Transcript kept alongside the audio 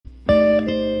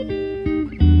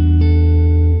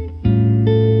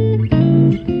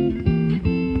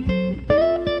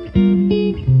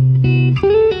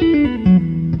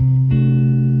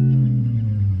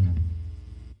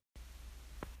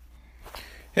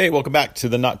Hey, welcome back to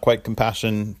the Not Quite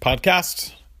Compassion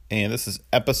podcast. And this is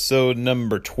episode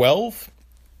number 12,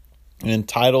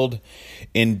 entitled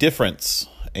Indifference.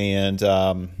 And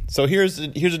so here's the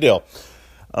deal.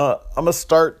 I'm going to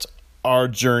start our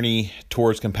journey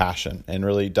towards compassion and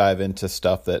really dive into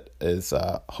stuff that is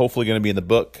hopefully going to be in the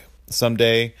book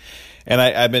someday. And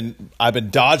I've been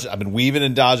weaving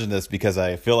and dodging this because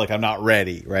I feel like I'm not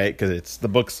ready, right? Because the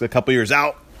book's a couple years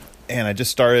out. And I just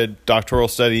started doctoral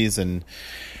studies,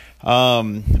 but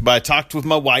I talked with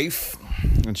my wife,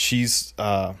 and she's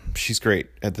great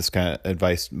at this kind of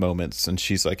advice moments. And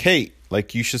she's like, "Hey,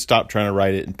 like you should stop trying to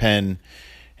write it in pen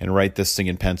and write this thing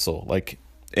in pencil." Like,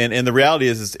 and the reality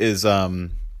is I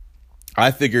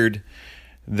figured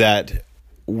that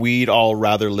we'd all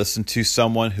rather listen to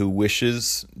someone who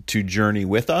wishes to journey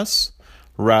with us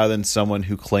rather than someone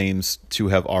who claims to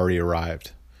have already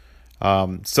arrived.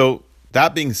 So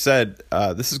that being said,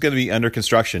 this is going to be under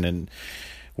construction, and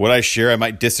what I share I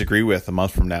might disagree with a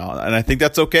month from now, and I think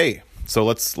that's okay. So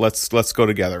let's go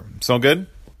together. Sound good?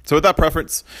 So with that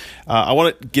preference, I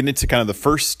want to get into kind of the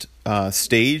first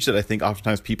stage that I think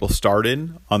oftentimes people start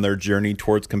in on their journey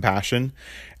towards compassion,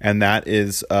 and that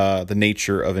is the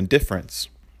nature of indifference.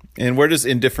 And where does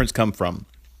indifference come from?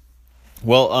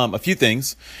 Well, a few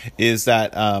things is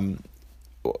that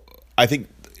I think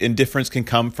indifference can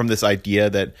come from this idea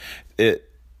that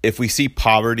if we see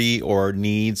poverty or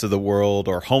needs of the world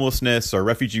or homelessness or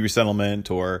refugee resettlement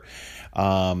or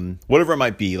whatever it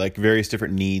might be, like various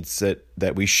different needs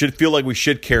that we should feel like we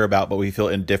should care about, but we feel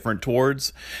indifferent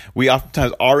towards, we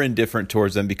oftentimes are indifferent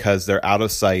towards them because they're out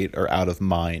of sight or out of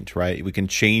mind, right? We can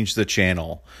change the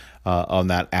channel on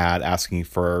that ad asking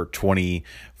for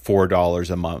 $24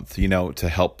 a month, to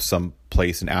help some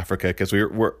place in Africa because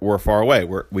we're far away.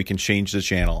 We can change the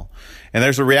channel, and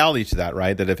there's a reality to that,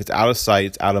 right? That if it's out of sight,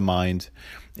 it's out of mind,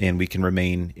 and we can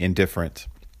remain indifferent.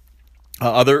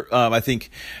 I think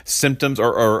symptoms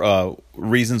or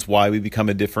reasons why we become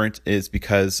indifferent is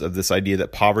because of this idea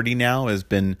that poverty now has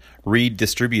been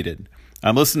redistributed.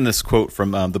 I'm listening to this quote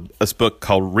from this book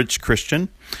called Rich Christian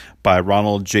by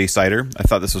Ronald J. Sider. I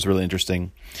thought this was really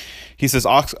interesting. He says,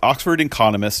 Oxford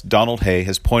economist Donald Hay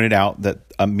has pointed out that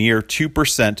a mere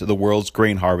 2% of the world's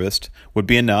grain harvest would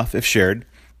be enough, if shared,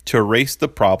 to erase the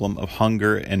problem of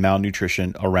hunger and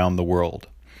malnutrition around the world.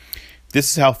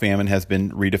 This is how famine has been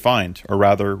redefined, or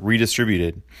rather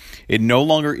redistributed. It no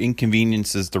longer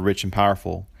inconveniences the rich and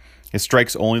powerful. It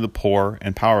strikes only the poor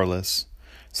and powerless.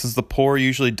 Since the poor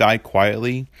usually die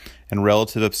quietly in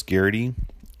relative obscurity,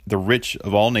 the rich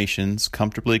of all nations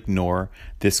comfortably ignore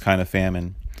this kind of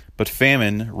famine. But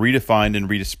famine, redefined and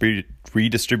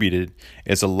redistributed,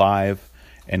 is alive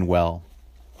and well.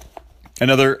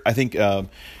 Another, I think,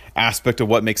 aspect of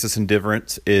what makes us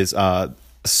indifferent is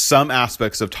some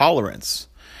aspects of tolerance.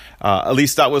 At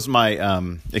least that was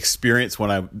my experience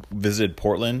when I visited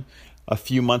Portland a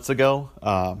few months ago.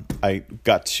 I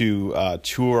got to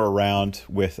tour around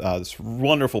with this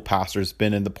wonderful pastor who's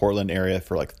been in the Portland area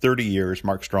for like 30 years,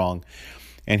 Mark Strong.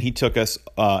 And he took us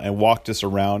and walked us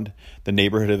around the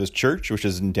neighborhood of his church, which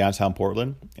is in downtown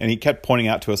Portland. And he kept pointing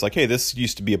out to us like, hey, this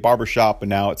used to be a barbershop and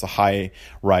now it's a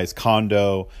high-rise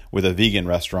condo with a vegan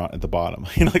restaurant at the bottom.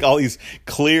 Like all these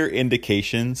clear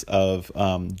indications of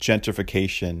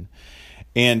gentrification.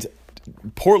 And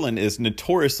Portland is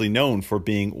notoriously known for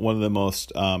being one of the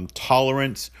most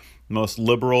tolerant, most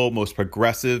liberal, most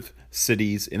progressive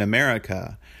cities in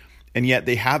America. And yet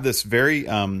they have this very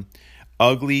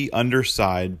ugly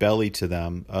underside belly to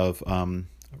them of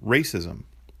racism,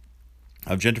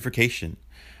 of gentrification,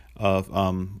 of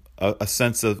a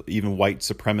sense of even white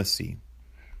supremacy.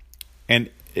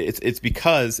 And it's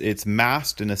because it's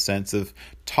masked in a sense of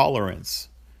tolerance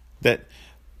that,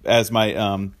 as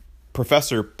my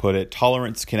professor put it,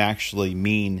 tolerance can actually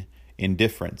mean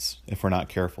indifference if we're not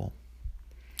careful.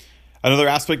 Another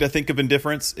aspect I think of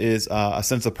indifference is a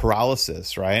sense of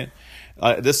paralysis, right?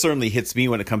 This certainly hits me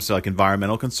when it comes to like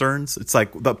environmental concerns. It's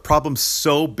like the problem's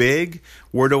so big,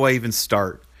 where do I even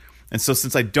start? And so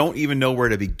since I don't even know where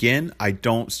to begin, I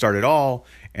don't start at all,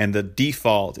 and the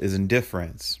default is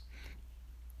indifference.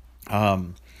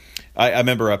 I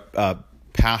remember a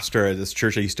pastor at this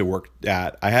church I used to work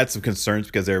at. I had some concerns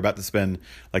because they were about to spend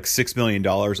like $6 million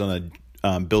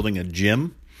on building a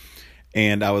gym.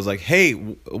 And I was like, hey,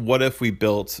 what if we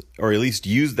built or at least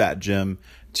used that gym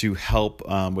to help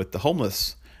with the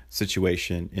homeless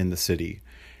situation in the city?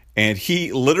 And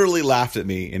he literally laughed at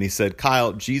me and he said,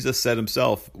 Kyle, Jesus said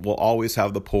himself, we'll always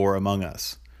have the poor among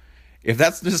us. If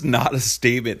that's just not a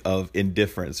statement of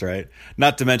indifference, right?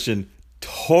 Not to mention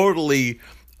totally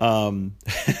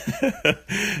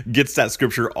gets that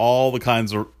scripture all the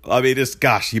kinds of,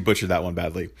 he butchered that one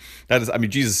badly.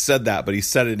 Jesus said that, but he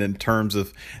said it in terms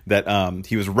of that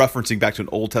he was referencing back to an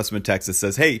Old Testament text that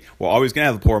says, hey, we're always going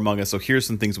to have the poor among us, so here's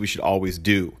some things we should always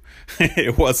do.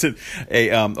 It wasn't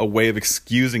a way of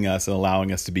excusing us and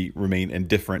allowing us to remain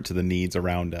indifferent to the needs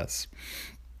around us.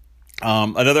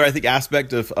 Another, I think,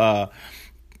 aspect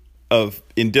of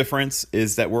indifference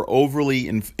is that we're overly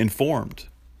informed.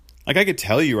 Like, I could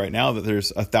tell you right now that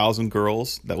there's 1,000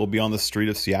 girls that will be on the street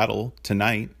of Seattle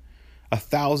tonight.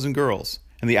 1,000 girls.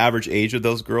 And the average age of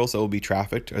those girls that will be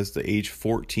trafficked is the age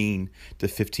 14 to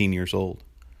 15 years old.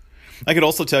 I could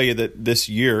also tell you that this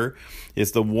year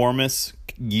is the warmest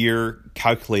year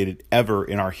calculated ever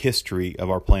in our history of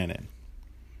our planet.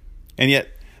 And yet,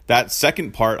 that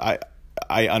second part,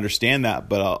 I understand that,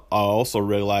 but I also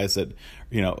realize that,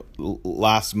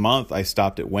 last month I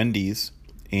stopped at Wendy's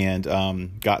and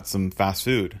got some fast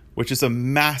food, which is a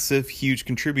massive, huge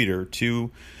contributor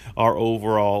to our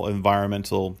overall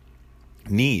environmental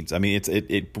needs. I mean,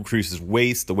 it produces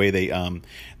waste. The way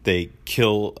they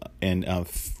kill and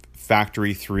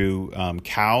factory through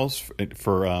cows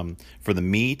for the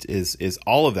meat is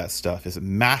all of that stuff is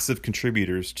massive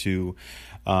contributors to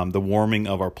the warming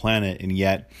of our planet, and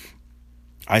yet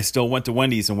I still went to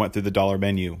Wendy's and went through the dollar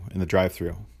menu in the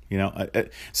drive-thru.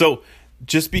 So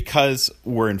just because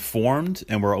we're informed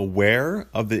and we're aware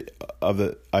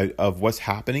of what's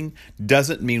happening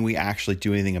doesn't mean we actually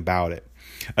do anything about it.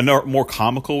 Another more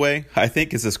comical way, I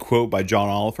think, is this quote by John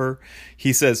Oliver.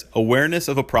 He says, "Awareness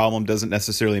of a problem doesn't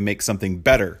necessarily make something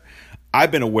better.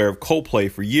 I've been aware of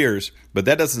Coldplay for years, but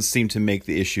that doesn't seem to make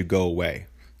the issue go away."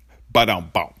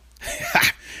 Ba-dum-bum.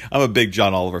 I'm a big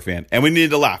John Oliver fan, and we needed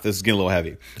to laugh. This is getting a little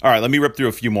heavy. All right, let me rip through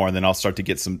a few more, and then I'll start to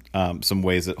get some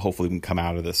ways that hopefully we can come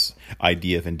out of this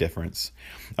idea of indifference.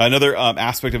 Another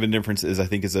aspect of indifference is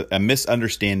a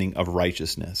misunderstanding of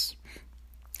righteousness.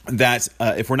 That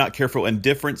if we're not careful,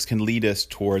 indifference can lead us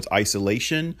towards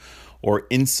isolation or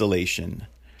insulation.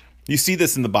 You see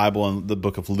this in the Bible in the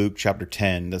book of Luke, chapter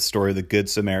 10, the story of the Good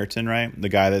Samaritan, right? The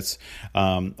guy that's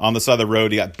on the side of the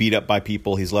road, he got beat up by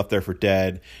people. He's left there for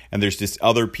dead. And there's just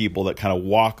other people that kind of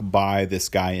walk by this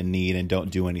guy in need and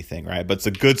don't do anything, right? But it's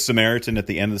a Good Samaritan at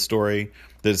the end of the story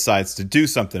that decides to do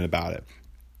something about it.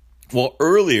 Well,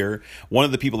 earlier, one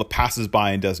of the people that passes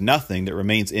by and does nothing, that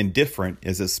remains indifferent,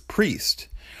 is this priest.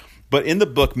 But in the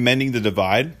book, Mending the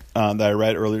Divide, that I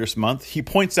read earlier this month, he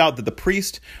points out that the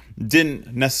priest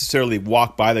didn't necessarily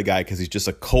walk by the guy because he's just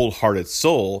a cold-hearted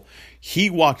soul. He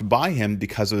walked by him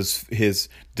because of his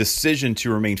decision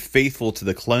to remain faithful to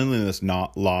the cleanliness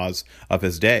laws of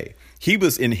his day. He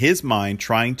was, in his mind,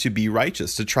 trying to be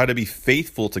righteous, to try to be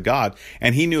faithful to God.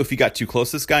 And he knew if he got too close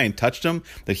to this guy and touched him,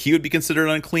 that he would be considered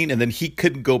unclean. And then he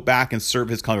couldn't go back and serve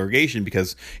his congregation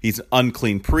because he's an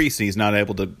unclean priest and he's not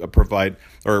able to provide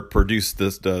or produce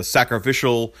the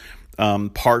sacrificial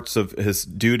parts of his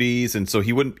duties. And so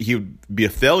he would be a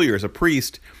failure as a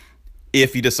priest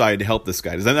if he decided to help this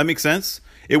guy. Does that make sense?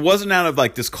 It wasn't out of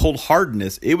like this cold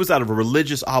hardness. It was out of a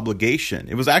religious obligation.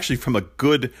 It was actually from a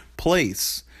good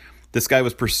place. This guy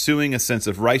was pursuing a sense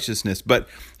of righteousness, but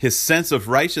his sense of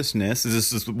righteousness,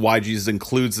 this is why Jesus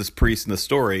includes this priest in the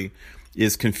story,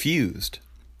 is confused.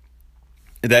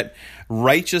 That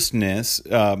righteousness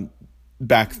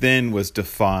back then was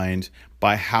defined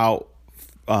by how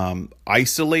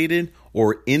isolated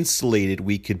or insulated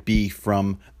we could be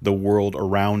from the world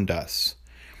around us.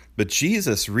 But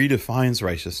Jesus redefines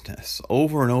righteousness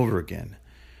over and over again.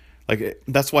 Like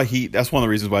that's one of the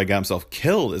reasons why he got himself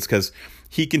killed, is because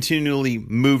he continually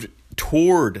moved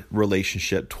toward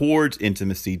relationship, towards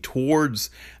intimacy, towards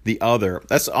the other.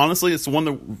 That's honestly, it's one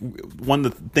of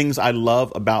the things I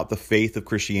love about the faith of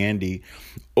Christianity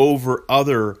over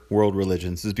other world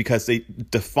religions, is because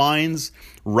it defines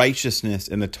righteousness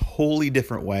in a totally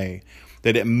different way,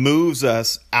 that it moves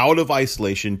us out of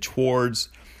isolation towards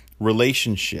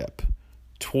relationship,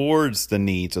 towards the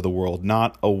needs of the world,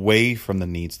 not away from the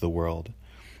needs of the world.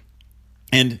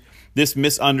 And this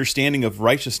misunderstanding of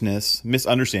righteousness,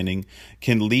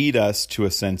 can lead us to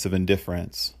a sense of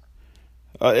indifference.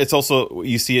 It's also,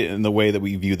 you see it in the way that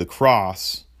we view the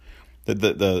cross, that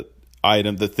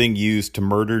the thing used to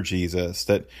murder Jesus,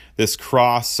 that this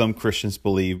cross, some Christians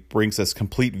believe, brings us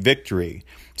complete victory.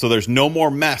 So there's no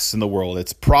more mess in the world.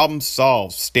 It's problem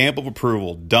solved, stamp of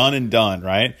approval, done and done,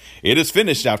 right? It is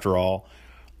finished after all.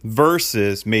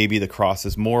 Versus maybe the cross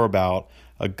is more about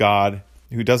a God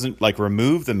who doesn't like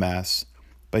remove the mess,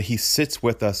 but he sits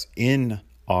with us in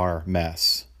our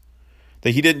mess.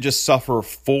 That he didn't just suffer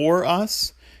for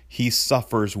us, he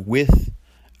suffers with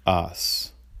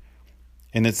us.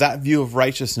 And it's that view of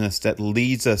righteousness that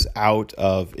leads us out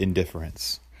of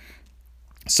indifference.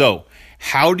 So,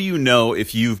 how do you know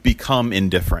if you've become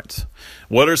indifferent?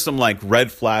 What are some like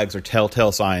red flags or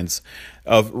telltale signs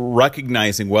of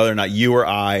recognizing whether or not you or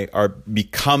I are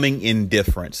becoming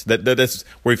indifferent? That is,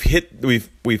 we've hit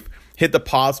the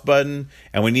pause button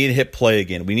and we need to hit play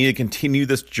again. We need to continue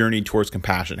this journey towards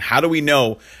compassion. How do we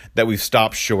know that we've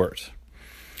stopped short?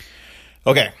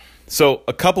 Okay, so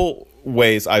a couple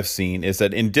ways I've seen is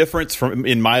that indifference,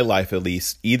 in my life at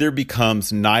least, either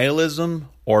becomes nihilism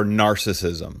or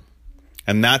narcissism.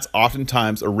 And that's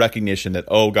oftentimes a recognition that,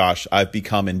 oh gosh, I've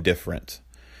become indifferent.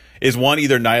 Is one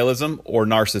either nihilism or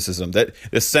narcissism? That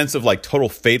this sense of like total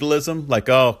fatalism, like,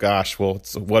 oh gosh, well,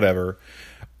 it's whatever.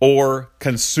 Or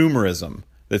consumerism.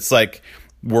 It's like,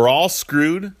 we're all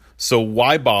screwed, so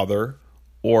why bother?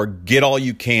 Or get all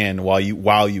you can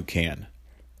while you can.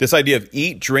 This idea of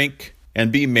eat, drink,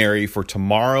 and be merry, for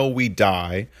tomorrow we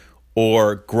die,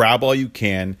 or grab all you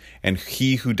can, and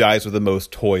he who dies with the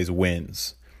most toys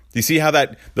wins. Do you see how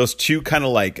those two kind of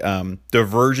like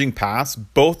diverging paths,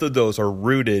 both of those are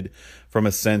rooted from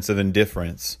a sense of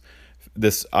indifference,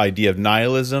 this idea of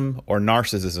nihilism or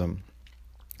narcissism.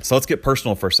 So let's get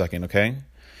personal for a second, okay?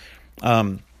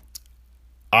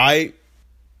 I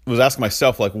was asking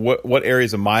myself, like, what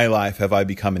areas of my life have I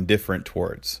become indifferent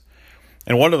towards?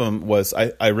 And one of them was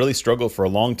I really struggled for a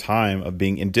long time of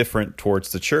being indifferent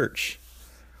towards the church.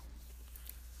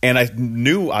 And I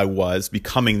knew I was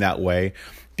becoming that way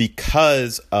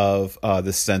because of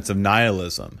this sense of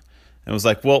nihilism. And it was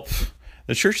like, well,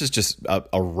 the church is just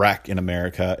a wreck in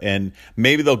America, and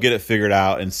maybe they'll get it figured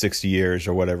out in 60 years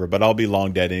or whatever, but I'll be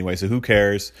long dead anyway, so who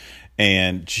cares?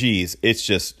 And geez, it's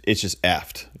just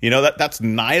effed. You know, that's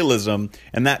nihilism,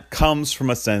 and that comes from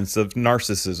a sense of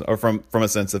narcissism, or from a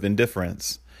sense of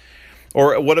indifference.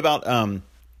 Or what about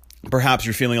perhaps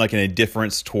you're feeling like an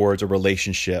indifference towards a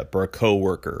relationship or a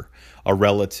coworker, a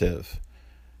relative.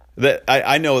 That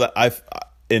I know that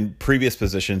in previous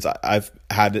positions, I've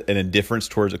had an indifference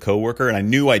towards a coworker, and I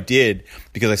knew I did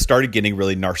because I started getting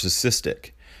really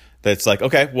narcissistic. That's like,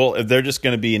 okay, well, if they're just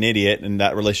going to be an idiot and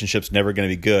that relationship's never going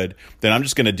to be good, then I'm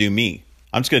just going to do me.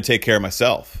 I'm just going to take care of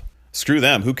myself. Screw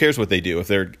them. Who cares what they do if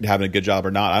they're having a good job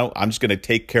or not? I'm just going to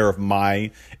take care of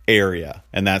my area,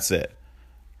 and that's it.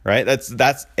 Right?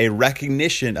 That's a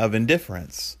recognition of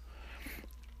indifference.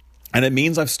 And it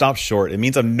means I've stopped short. It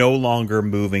means I'm no longer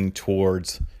moving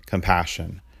towards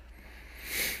compassion.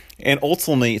 And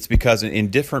ultimately, it's because an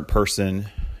indifferent person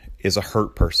is a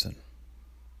hurt person.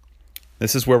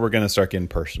 This is where we're going to start getting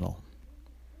personal.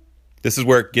 This is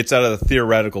where it gets out of the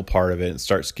theoretical part of it and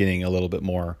starts getting a little bit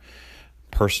more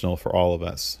personal for all of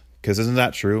us. Because isn't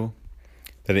that true?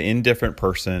 That an indifferent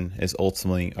person is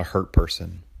ultimately a hurt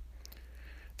person.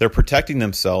 They're protecting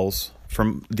themselves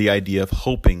from the idea of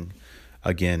hoping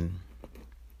again.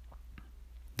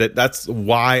 That's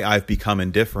why I've become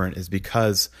indifferent, is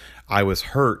because I was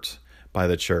hurt by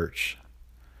the church.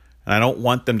 And I don't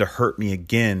want them to hurt me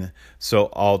again, so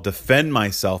I'll defend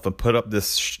myself and put up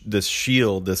this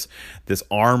shield, this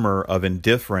armor of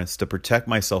indifference to protect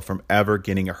myself from ever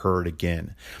getting hurt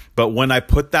again. But when I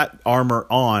put that armor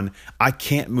on, I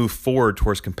can't move forward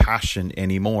towards compassion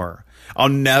anymore. I'll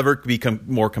never become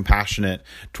more compassionate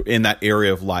in that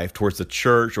area of life towards the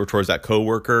church or towards that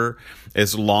coworker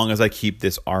as long as I keep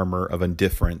this armor of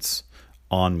indifference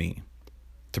on me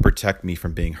to protect me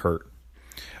from being hurt.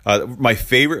 My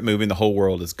favorite movie in the whole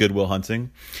world is Good Will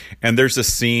Hunting. And there's a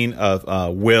scene of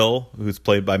Will, who's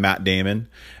played by Matt Damon,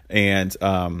 and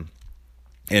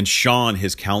Sean,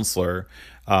 his counselor.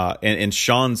 And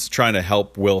Sean's trying to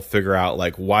help Will figure out,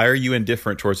 like, why are you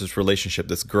indifferent towards this relationship,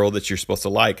 this girl that you're supposed to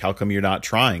like? How come you're not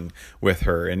trying with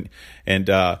her? And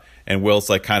Will's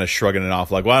like kind of shrugging it off,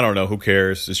 like, well, I don't know, who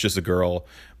cares? It's just a girl.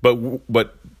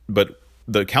 But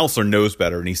the counselor knows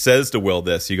better, and he says to Will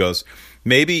this. He goes,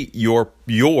 maybe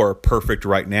you're perfect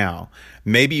right now.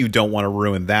 Maybe you don't want to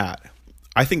ruin that.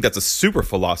 I think that's a super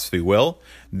philosophy, Will.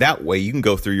 That way you can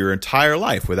go through your entire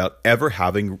life without ever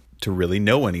having to really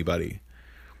know anybody.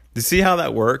 You see how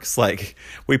that works? Like,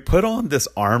 we put on this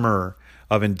armor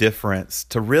of indifference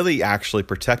to really actually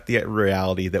protect the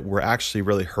reality that we're actually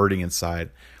really hurting inside,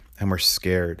 and we're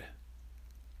scared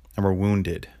and we're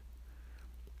wounded.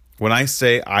 When I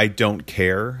say I don't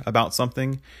care about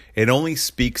something, it only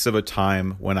speaks of a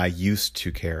time when I used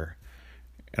to care,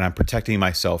 and I'm protecting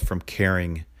myself from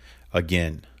caring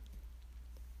again.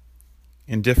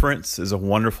 Indifference is a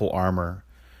wonderful armor,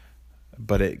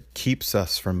 but it keeps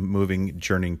us from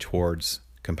journeying towards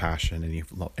compassion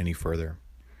any further.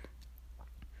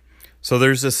 So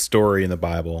there's this story in the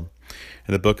Bible,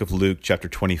 in the book of Luke, chapter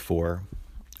 24,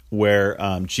 where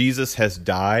Jesus has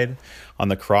died on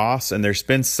the cross, and there's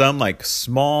been some like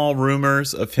small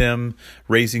rumors of him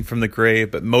raising from the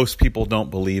grave, but most people don't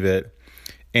believe it.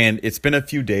 And it's been a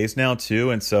few days now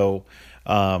too, and so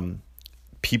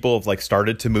people have like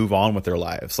started to move on with their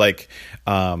lives. Like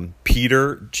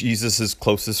Peter, Jesus's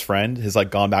closest friend, has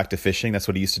like gone back to fishing. That's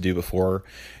what he used to do before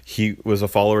he was a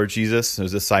follower of Jesus, he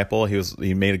was a disciple.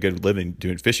 He made a good living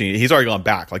doing fishing. He's already gone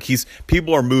back. Like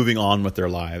people are moving on with their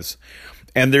lives.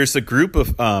 And there's a group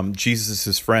of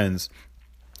Jesus's friends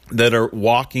that are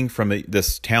walking from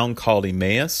this town called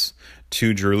Emmaus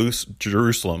to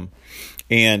Jerusalem.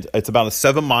 And it's about a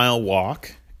 7-mile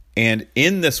walk. And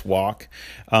in this walk,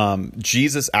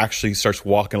 Jesus actually starts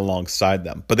walking alongside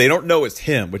them. But they don't know it's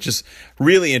him, which is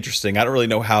really interesting. I don't really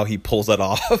know how he pulls that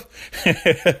off.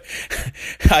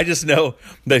 I just know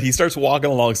that he starts walking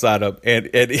alongside them. And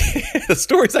the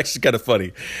story's actually kind of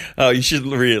funny. You should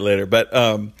read it later. But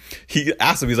he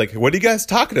asks them, he's like, what are you guys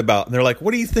talking about? And they're like,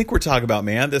 what do you think we're talking about,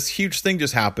 man? This huge thing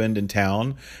just happened in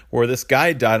town where this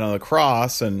guy died on the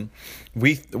cross, and and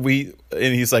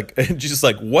he's like, and Jesus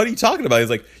like, what are you talking about? He's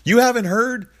like, you haven't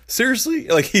heard? Seriously?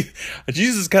 Like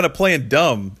Jesus is kind of playing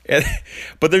dumb.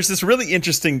 But there's this really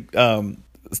interesting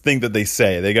thing that they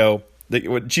say. They go,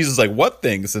 Jesus is like, what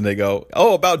things? And they go,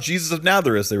 oh, about Jesus of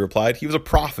Nazareth. They replied, he was a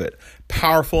prophet,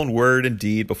 powerful in word and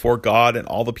deed before God and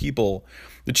all the people.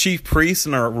 The chief priests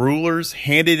and our rulers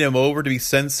handed him over to be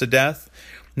sentenced to death,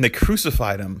 and they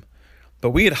crucified him.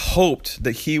 But we had hoped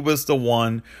that he was the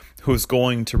one who is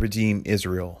going to redeem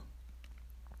Israel.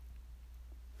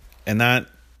 And that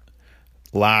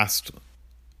last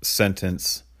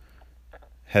sentence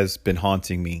has been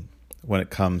haunting me when it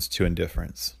comes to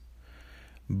indifference.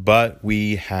 But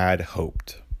we had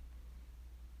hoped.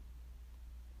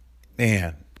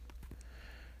 Man,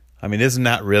 I mean, isn't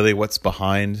that really what's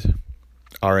behind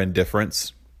our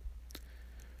indifference?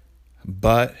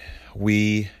 But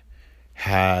we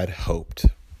had hoped.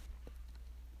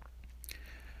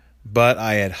 But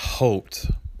I had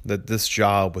hoped that this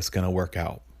job was going to work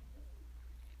out.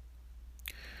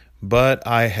 But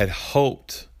I had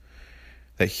hoped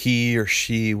that he or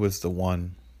she was the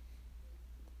one.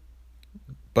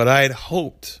 But I had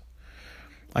hoped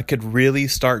I could really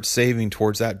start saving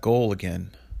towards that goal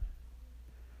again.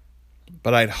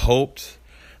 But I'd hoped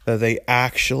that they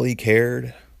actually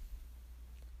cared.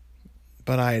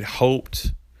 But I had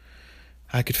hoped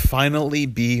I could finally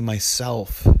be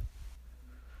myself.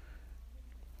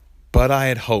 But I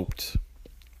had hoped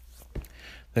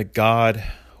that God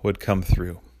would come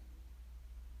through.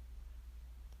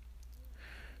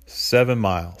 7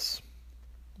 miles.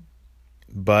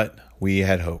 But we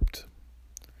had hoped.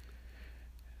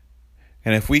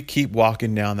 And if we keep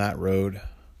walking down that road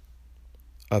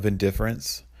of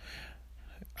indifference,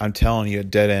 I'm telling you,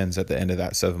 it dead ends at the end of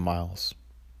that 7 miles.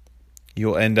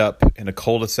 You'll end up in a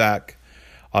cul-de-sac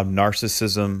of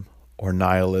narcissism or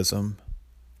nihilism.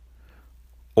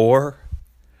 Or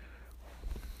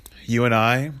you and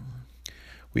I,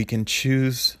 we can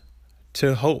choose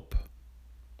to hope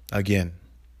again.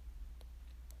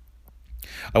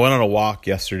 I went on a walk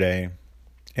yesterday,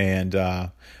 and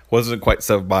wasn't quite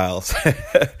 7 miles.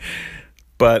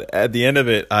 But at the end of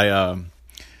it, I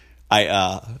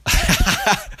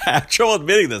have trouble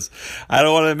admitting this. I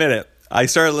don't want to admit it. I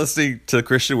started listening to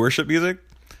Christian worship music,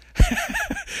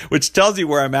 which tells you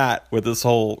where I'm at with this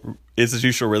whole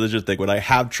institutional religion thing, when I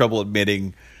have trouble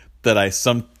admitting that I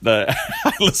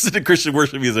listen to Christian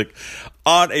worship music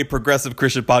on a progressive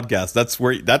Christian podcast. That's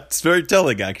very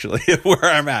telling, actually, where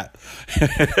I'm at.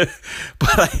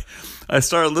 But I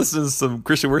started listening to some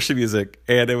Christian worship music,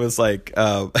 and it was like,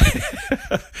 and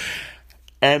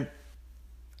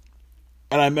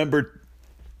I remember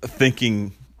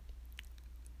thinking,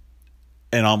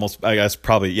 and almost, I guess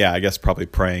probably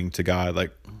praying to God, like,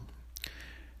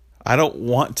 I don't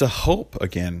want to hope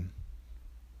again.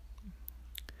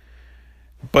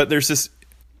 But there's this,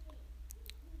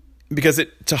 because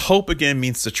to hope again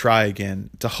means to try again.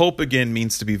 To hope again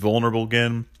means to be vulnerable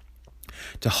again.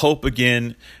 To hope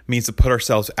again means to put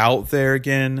ourselves out there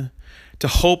again. To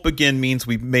hope again means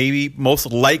we maybe, most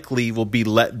likely, will be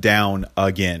let down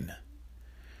again.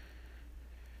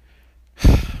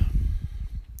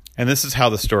 And this is how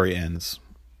the story ends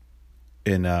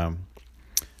in the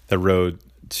road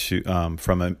to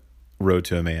from a road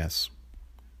to Emmaus.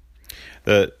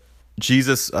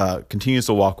 Jesus continues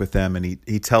to walk with them, and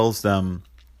he tells them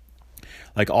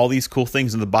like all these cool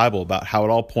things in the Bible about how it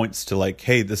all points to like,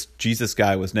 hey, this Jesus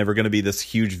guy was never going to be this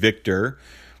huge victor,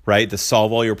 right? To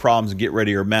solve all your problems and get rid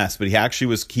of your mess. But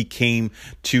he came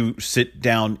to sit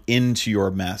down into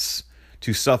your mess,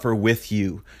 to suffer with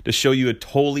you, to show you a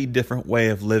totally different way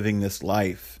of living this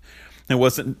life, It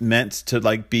wasn't meant to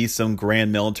like be some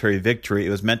grand military victory. It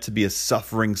was meant to be a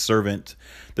suffering servant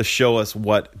to show us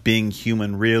what being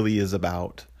human really is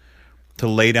about, to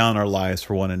lay down our lives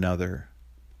for one another.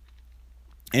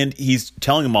 And he's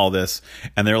telling them all this,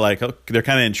 and they're like, they're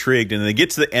kind of intrigued. And they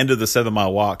get to the end of the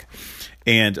 7-mile walk,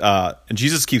 and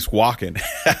Jesus keeps walking.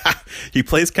 He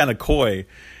plays kind of coy.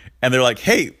 And they're like,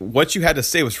 hey, what you had to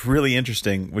say was really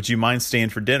interesting. Would you mind staying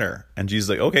for dinner? And Jesus is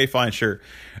like, okay, fine, sure.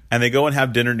 And they go and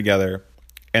have dinner together.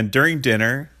 And during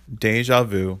dinner, deja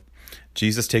vu,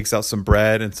 Jesus takes out some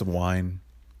bread and some wine.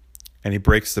 And he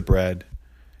breaks the bread.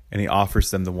 And he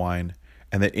offers them the wine.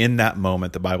 And that in that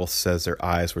moment, the Bible says their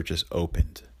eyes were just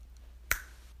opened.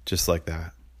 Just like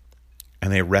that.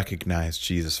 And they recognized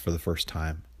Jesus for the first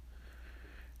time.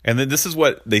 And then this is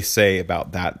what they say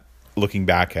about that, looking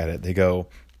back at it. They go,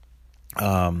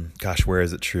 where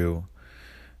is it true?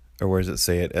 Or where does it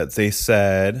say it? They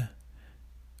said,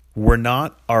 were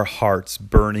not our hearts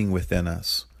burning within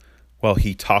us while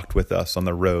he talked with us on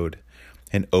the road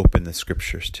and opened the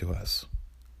scriptures to us?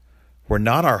 Were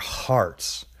not our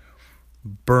hearts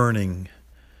burning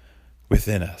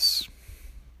within us?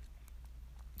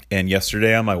 And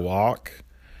yesterday on my walk,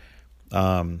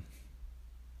 I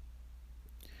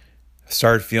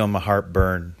started feeling my heart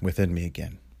burn within me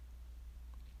again.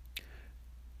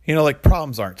 You know, like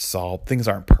problems aren't solved. Things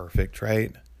aren't perfect,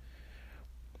 right?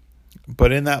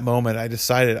 But in that moment, I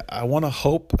decided I want to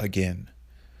hope again.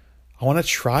 I want to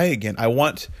try again. I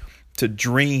want to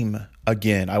dream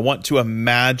again. I want to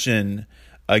imagine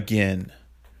again.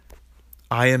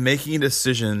 I am making a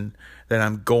decision that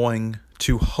I'm going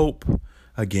to hope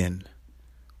again.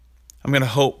 I'm going to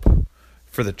hope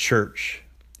for the church,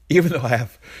 even though I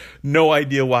have no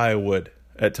idea why I would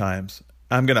at times.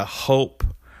 I'm going to hope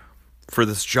for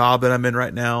this job that I'm in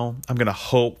right now. I'm going to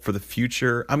hope for the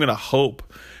future. I'm going to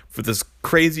hope for this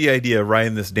crazy idea of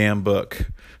writing this damn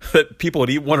book that people would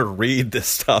even want to read this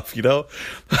stuff, you know?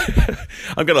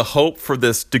 I'm going to hope for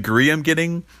this degree I'm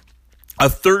getting, a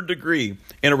third degree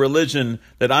in a religion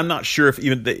that I'm not sure if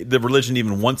even the religion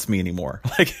even wants me anymore.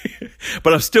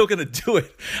 But I'm still going to do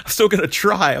it. I'm still going to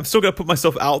try. I'm still going to put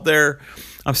myself out there.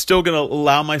 I'm still going to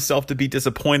allow myself to be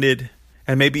disappointed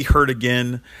and maybe hurt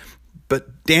again.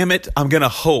 But damn it, I'm going to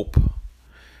hope.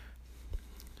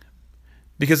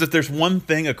 Because if there's one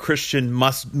thing a Christian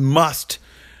must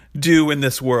do in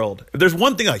this world, if there's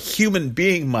one thing a human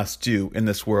being must do in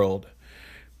this world,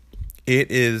 it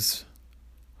is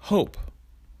hope.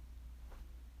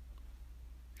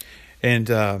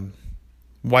 And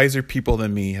wiser people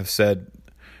than me have said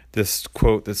this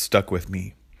quote that stuck with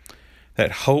me,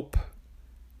 that hope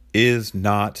is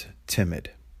not timid.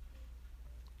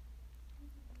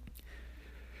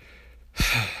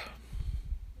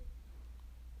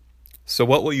 So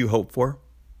what will you hope for?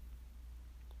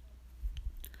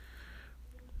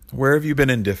 Where have you been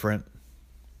indifferent?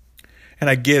 And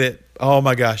I get it. Oh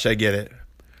my gosh, I get it.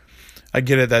 I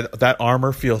get it that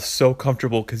armor feels so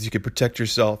comfortable because you can protect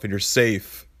yourself and you're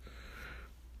safe.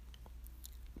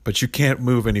 But you can't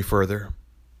move any further.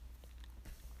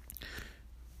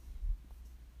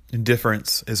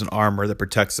 Indifference is an armor that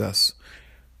protects us,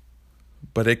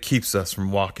 but it keeps us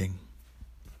from walking.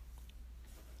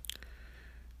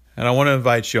 And I want to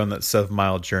invite you on that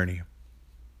 7-mile journey.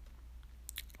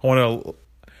 I want to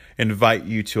invite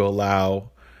you to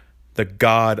allow the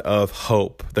God of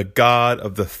hope, the God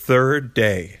of the third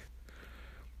day,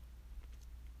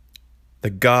 the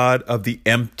God of the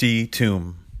empty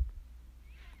tomb,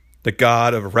 the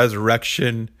God of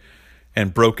resurrection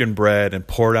and broken bread and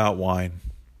poured out wine,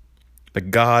 the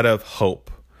God of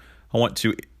hope. I want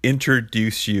to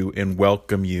introduce you and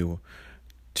welcome you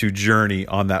to journey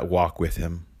on that walk with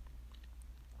him.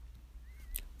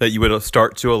 That you would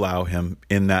start to allow him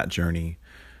in that journey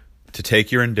to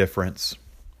take your indifference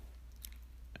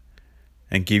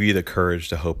and give you the courage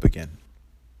to hope again.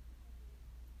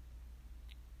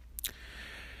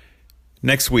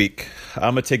 Next week,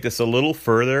 I'm going to take this a little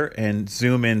further and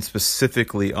zoom in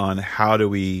specifically on how do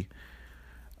we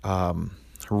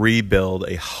rebuild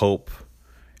a hope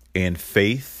and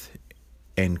faith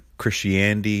and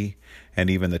Christianity and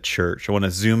even the church. I want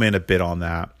to zoom in a bit on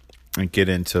that and get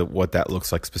into what that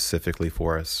looks like specifically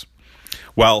for us,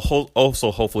 while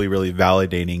also hopefully really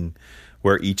validating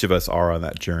where each of us are on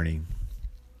that journey.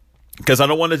 Because I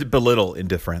don't want to belittle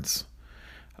indifference.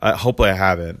 Hopefully I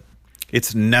haven't.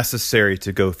 It's necessary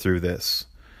to go through this,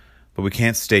 but we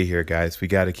can't stay here, guys. We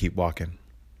got to keep walking.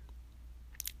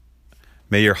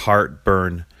 May your heart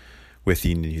burn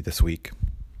within you this week.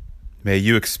 May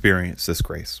you experience this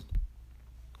grace.